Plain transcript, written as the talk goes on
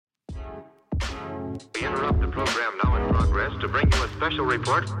We interrupt the program now in progress to bring you a special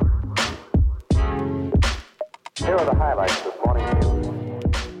report. Here are the highlights this morning's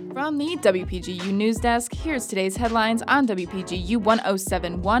news. From the WPGU News Desk, here's today's headlines on WPGU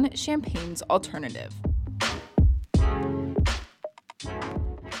 1071, Champaign's Alternative.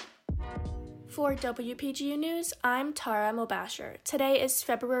 For WPGU News, I'm Tara Mobasher. Today is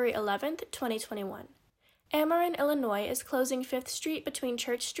February 11th, 2021. Ameren, Illinois is closing 5th Street between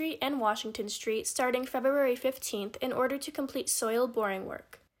Church Street and Washington Street starting February 15th in order to complete soil boring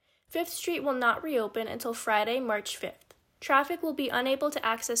work. 5th Street will not reopen until Friday, March 5th. Traffic will be unable to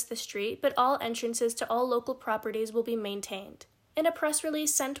access the street, but all entrances to all local properties will be maintained. In a press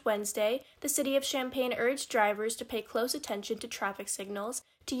release sent Wednesday, the City of Champaign urged drivers to pay close attention to traffic signals,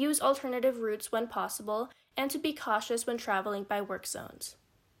 to use alternative routes when possible, and to be cautious when traveling by work zones.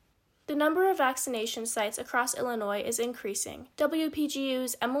 The number of vaccination sites across Illinois is increasing.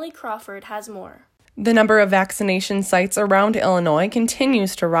 WPGU's Emily Crawford has more. The number of vaccination sites around Illinois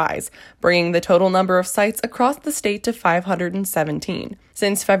continues to rise, bringing the total number of sites across the state to 517.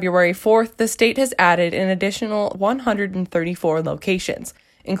 Since February 4th, the state has added an additional 134 locations,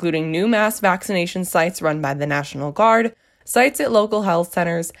 including new mass vaccination sites run by the National Guard, sites at local health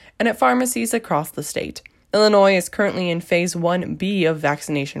centers, and at pharmacies across the state. Illinois is currently in Phase 1B of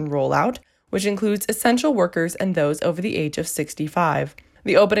vaccination rollout, which includes essential workers and those over the age of 65.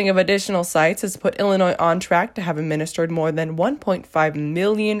 The opening of additional sites has put Illinois on track to have administered more than 1.5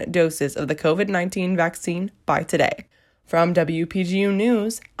 million doses of the COVID-19 vaccine by today. From WPGU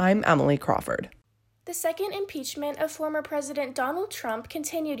News, I'm Emily Crawford. The second impeachment of former President Donald Trump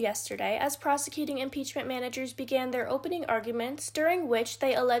continued yesterday as prosecuting impeachment managers began their opening arguments, during which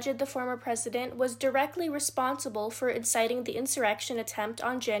they alleged the former president was directly responsible for inciting the insurrection attempt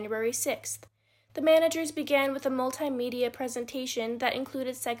on January 6th. The managers began with a multimedia presentation that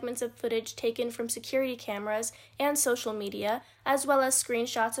included segments of footage taken from security cameras and social media, as well as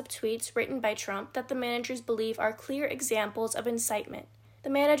screenshots of tweets written by Trump that the managers believe are clear examples of incitement. The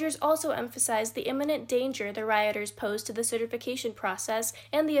managers also emphasized the imminent danger the rioters posed to the certification process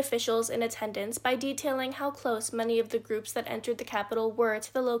and the officials in attendance by detailing how close many of the groups that entered the Capitol were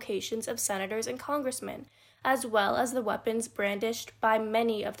to the locations of senators and congressmen, as well as the weapons brandished by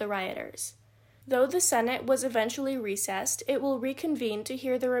many of the rioters. Though the Senate was eventually recessed, it will reconvene to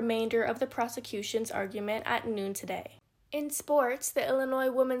hear the remainder of the prosecution's argument at noon today. In sports, the Illinois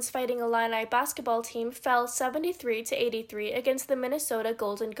Women's Fighting Illini basketball team fell 73-83 against the Minnesota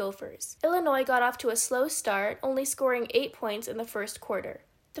Golden Gophers. Illinois got off to a slow start, only scoring 8 points in the first quarter.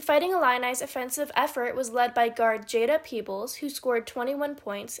 The Fighting Illini's offensive effort was led by guard Jada Peebles, who scored 21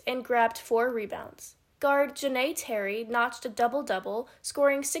 points and grabbed 4 rebounds. Guard Janae Terry notched a double-double,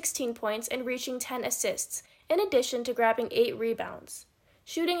 scoring 16 points and reaching 10 assists, in addition to grabbing 8 rebounds.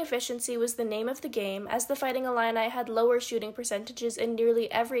 Shooting efficiency was the name of the game, as the Fighting Illini had lower shooting percentages in nearly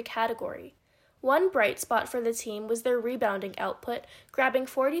every category. One bright spot for the team was their rebounding output, grabbing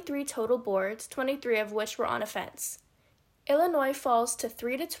 43 total boards, 23 of which were on offense. Illinois falls to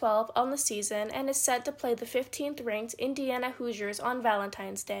 3-12 on the season and is set to play the 15th-ranked Indiana Hoosiers on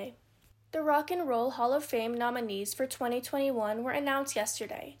Valentine's Day. The Rock and Roll Hall of Fame nominees for 2021 were announced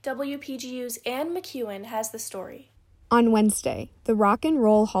yesterday. WPGU's Ann McEwen has the story. On Wednesday, the Rock and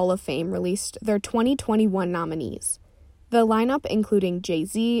Roll Hall of Fame released their 2021 nominees, the lineup including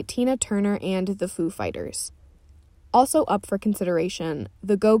Jay-Z, Tina Turner, and the Foo Fighters. Also up for consideration,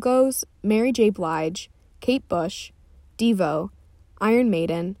 the Go-Go's, Mary J. Blige, Kate Bush, Devo, Iron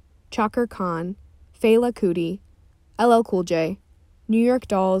Maiden, Chaka Khan, Fela Kuti, LL Cool J, New York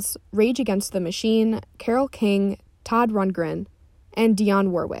Dolls, Rage Against the Machine, Carole King, Todd Rundgren, and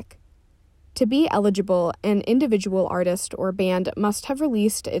Dionne Warwick. To be eligible, an individual artist or band must have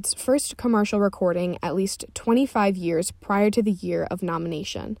released its first commercial recording at least 25 years prior to the year of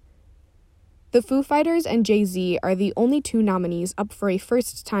nomination. The Foo Fighters and Jay-Z are the only 2 nominees up for a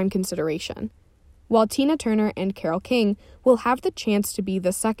first-time consideration, while Tina Turner and Carole King will have the chance to be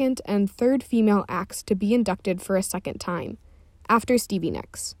the second and third female acts to be inducted for a second time, after Stevie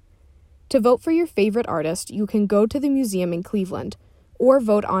Nicks. To vote for your favorite artist, you can go to the museum in Cleveland, or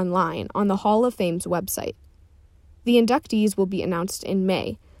vote online on the Hall of Fame's website. The inductees will be announced in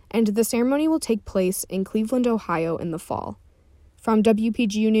May, and the ceremony will take place in Cleveland, Ohio in the fall. From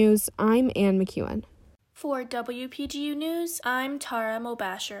WPGU News, I'm Ann McEwen. For WPGU News, I'm Tara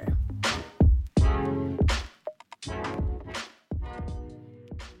Mobasher.